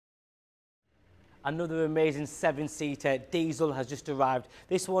another amazing 7-seater diesel has just arrived.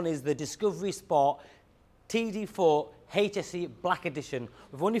 This one is the Discovery Sport TD4 HSE Black Edition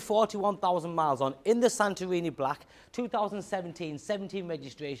with only 41,000 miles on in the Santorini Black, 2017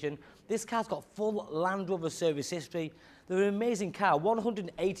 registration. This car's got full Land Rover service history. They're an amazing car,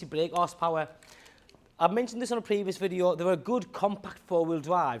 180 brake horsepower. I mentioned this on a previous video. They're a good compact four-wheel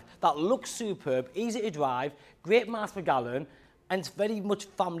drive that looks superb, easy to drive, great miles per gallon, and it's very much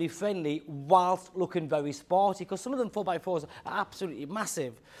family friendly whilst looking very sporty, because some of them 4x4s are absolutely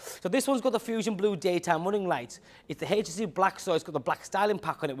massive. So this one's got the Fusion Blue daytime running lights. It's the HSE Black, so it's got the black styling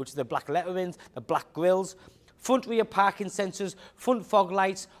pack on it, which is the black letterings, the black grills, front rear parking sensors, front fog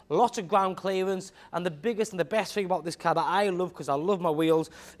lights, lots of ground clearance, and the biggest and the best thing about this car that I love, because I love my wheels,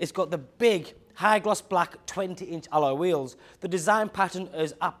 it's got the big high gloss black 20-inch alloy wheels. The design pattern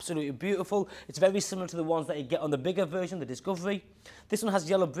is absolutely beautiful. It's very similar to the ones that you get on the bigger version, the Discovery. This one has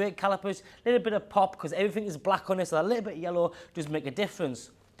yellow brake calipers, a little bit of pop because everything is black on it, so a little bit of yellow does make a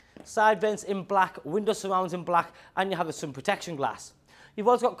difference. Side vents in black, window surrounds in black, and you have the sun protection glass. You've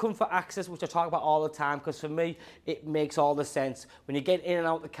also got comfort access, which I talk about all the time, because for me, it makes all the sense. When you get in and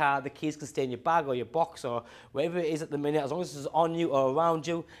out of the car, the keys can stay in your bag or your box or wherever it is at the minute. As long as it's on you or around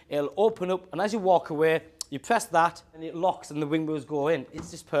you, it'll open up, and as you walk away, you press that, and it locks and the wing mirrors go in.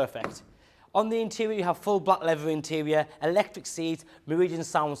 It's just perfect. On the interior, you have full black leather interior, electric seats, Meridian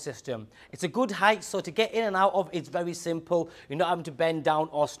sound system. It's a good height, so to get in and out of, it's very simple. You're not having to bend down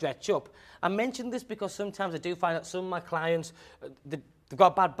or stretch up. I mention this because sometimes I do find that some of my clients, they've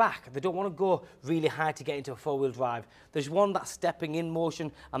got a bad back. They don't want to go really high to get into a four-wheel drive. There's one that's stepping in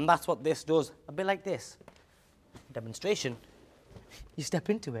motion, and that's what this does. A bit like this. Demonstration. You step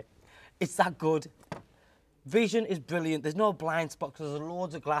into it. It's that good. Vision is brilliant. There's no blind spot because there's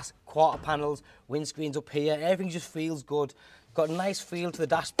loads of glass, quarter panels, windscreens up here. Everything just feels good. Got a nice feel to the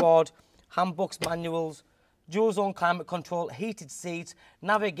dashboard, handbooks, manuals, dual zone climate control, heated seats,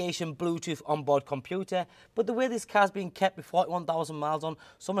 navigation, Bluetooth onboard computer. But the way this car's been kept with 41,000 miles on,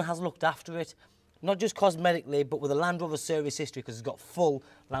 someone has looked after it. Not just cosmetically, but with a Land Rover service history, because it's got full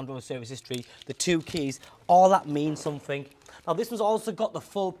Land Rover service history, the 2 keys, all that means something. Now, this one's also got the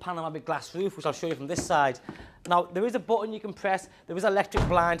full panoramic glass roof, which I'll show you from this side. Now, there is a button you can press. There is an electric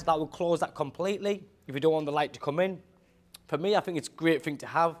blind that will close that completely if you don't want the light to come in. For me, I think it's a great thing to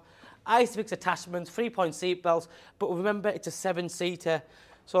have. ISOFIX attachments, 3-point seat belts, but remember, it's a 7-seater.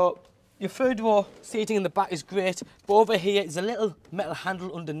 So your third row seating in the back is great, but over here is a little metal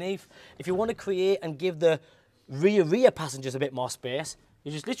handle underneath. If you want to create and give the rear passengers a bit more space,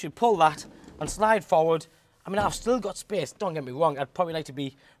 you just literally pull that and slide forward. I mean, I've still got space, don't get me wrong, I'd probably like to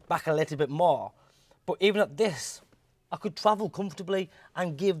be back a little bit more. But even at this, I could travel comfortably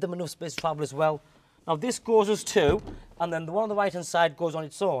and give them enough space to travel as well. Now this goes as 2, and then the one on the right hand side goes on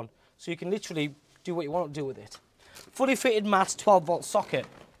its own. So you can literally do what you want to do with it. Fully fitted mats, 12-volt socket.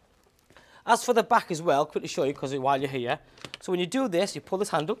 As for the back as well, quickly show you because while you're here. So when you do this, you pull this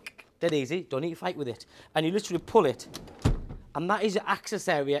handle, dead easy, don't need to fight with it. And you literally pull it, and that is your access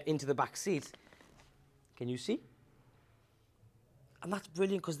area into the back seat. Can you see? And that's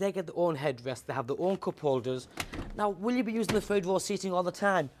brilliant because they get their own headrest, they have their own cup holders. Now, will you be using the third row seating all the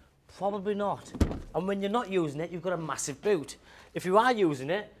time? Probably not. And when you're not using it, you've got a massive boot. If you are using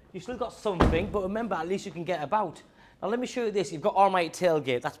it, you've still got something, but remember, at least you can get about. Now, let me show you this. You've got automatic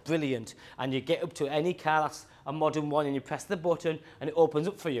tailgate. That's brilliant. And you get up to any car that's a modern one, and you press the button, and it opens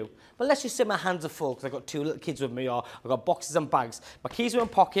up for you. But let's just say my hands are full, because I've got 2 little kids with me, or I've got boxes and bags. My keys are in my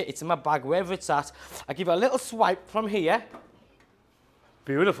pocket. It's in my bag, wherever it's at. I give it a little swipe from here.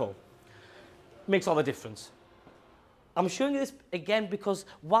 Beautiful. Makes all the difference. I'm showing you this again because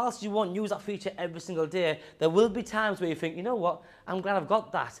whilst you won't use that feature every single day, there will be times where you think, you know what, I'm glad I've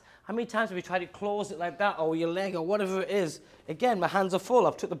got that. How many times have you tried to close it like that, or your leg, or whatever it is? Again, my hands are full.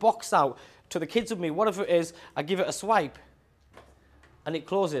 I've took the box out, took the kids with me, whatever it is, I give it a swipe, and it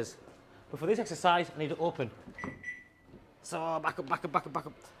closes. But for this exercise, I need to open. So back up, back up, back up, back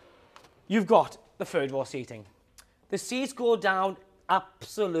up. You've got the third row seating. The seats go down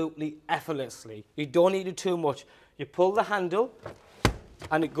absolutely effortlessly. You don't need to do too much. You pull the handle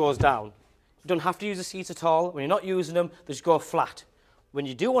and it goes down. You don't have to use the seats at all. When you're not using them, they just go flat. When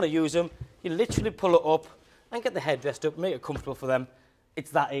you do want to use them, you literally pull it up and get the headrest up, make it comfortable for them.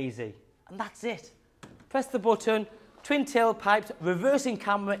 It's that easy. And that's it. Press the button, twin tailpipes, reversing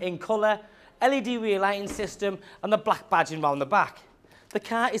camera in colour, LED rear lighting system, and the black badging around the back. The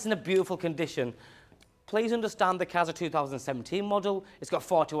car is in a beautiful condition. Please understand the car's a 2017 model. It's got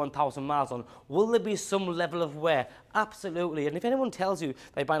 41,000 miles on. Will there be some level of wear? Absolutely. And if anyone tells you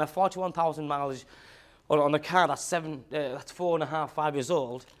they're buying a 41,000 mileage on a car that's 4.5, 5 years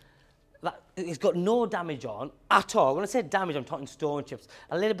old, that it's got no damage on at all. When I say damage, I'm talking stone chips.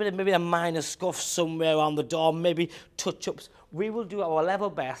 A little bit of maybe a minor scuff somewhere around the door, maybe touch-ups. We will do our level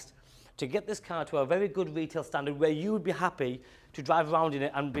best to get this car to a very good retail standard where you would be happy to drive around in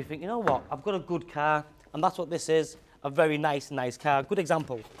it and be thinking, you know what, I've got a good car, and that's what this is, a very nice car. Good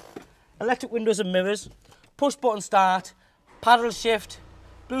example. Electric windows and mirrors, push button start, paddle shift,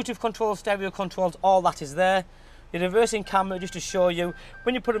 Bluetooth controls, stereo controls, all that is there. Your reversing camera, just to show you,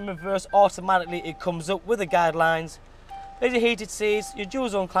 when you put it in reverse, automatically it comes up with the guidelines. There's your heated seats, your dual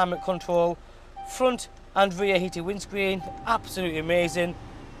zone climate control, front and rear heated windscreen, absolutely amazing.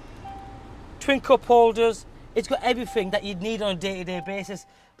 Twin cup holders, it's got everything that you'd need on a day-to-day basis.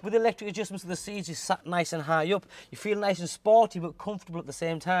 With electric adjustments to the seats, you sat nice and high up. You feel nice and sporty but comfortable at the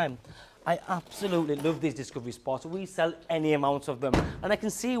same time. I absolutely love these Discovery Sports. We sell any amounts of them, and I can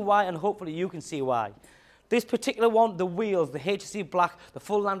see why, and hopefully you can see why. This particular one, the wheels, the HSE Black, the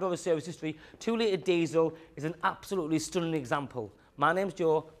full Land Rover service history, 2-litre diesel, is an absolutely stunning example. My name's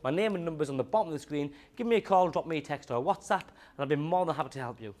Joe, my name and number's on the bottom of the screen. Give me a call, drop me a text or a WhatsApp, and I'll be more than happy to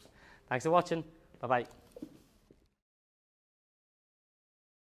help you. Thanks for watching, bye-bye.